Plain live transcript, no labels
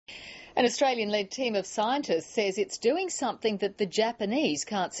An Australian-led team of scientists says it's doing something that the Japanese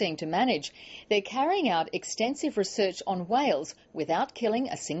can't seem to manage. They're carrying out extensive research on whales without killing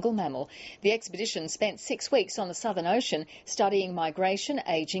a single mammal. The expedition spent 6 weeks on the Southern Ocean studying migration,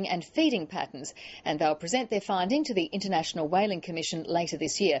 ageing and feeding patterns, and they'll present their finding to the International Whaling Commission later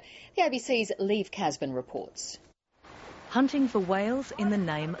this year. The ABC's Leave Casbin reports. Hunting for whales in the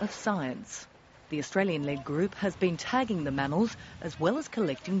name of science. The Australian-led group has been tagging the mammals as well as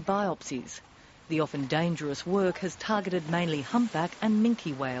collecting biopsies. The often dangerous work has targeted mainly humpback and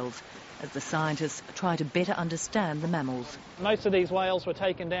minke whales as the scientists try to better understand the mammals. Most of these whales were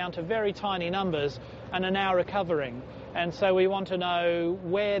taken down to very tiny numbers and are now recovering. And so we want to know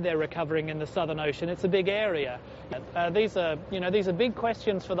where they're recovering in the Southern Ocean. It's a big area. These are big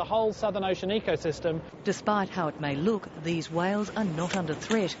questions for the whole Southern Ocean ecosystem. Despite how it may look, these whales are not under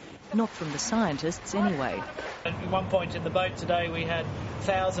threat. Not from the scientists anyway. At one point in the boat today we had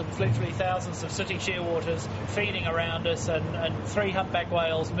literally thousands of sooty shearwaters feeding around us and 3 humpback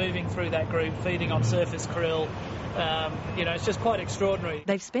whales moving through that group, feeding on surface krill. It's just quite extraordinary.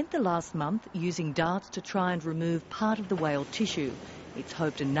 They've spent the last month using darts to try and remove part of the whale tissue. It's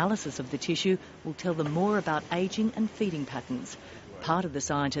hoped analysis of the tissue will tell them more about ageing and feeding patterns. Part of the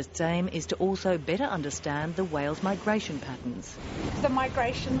scientists' aim is to also better understand the whales' migration patterns. The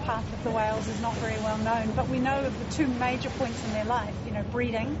migration path of the whales is not very well known, but we know of the 2 major points in their life,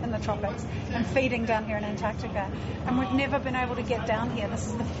 breeding in the tropics and feeding down here in Antarctica. And we've never been able to get down here. This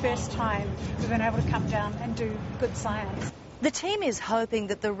is the first time we've been able to come down and do good science. The team is hoping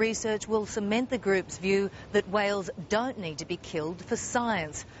that the research will cement the group's view that whales don't need to be killed for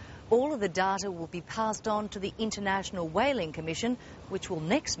science. All of the data will be passed on to the International Whaling Commission, which will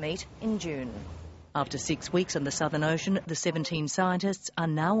next meet in June. After 6 weeks on the Southern Ocean, the 17 scientists are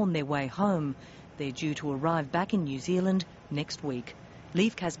now on their way home. They're due to arrive back in New Zealand next week.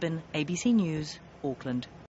 Leave Casbin, ABC News, Auckland.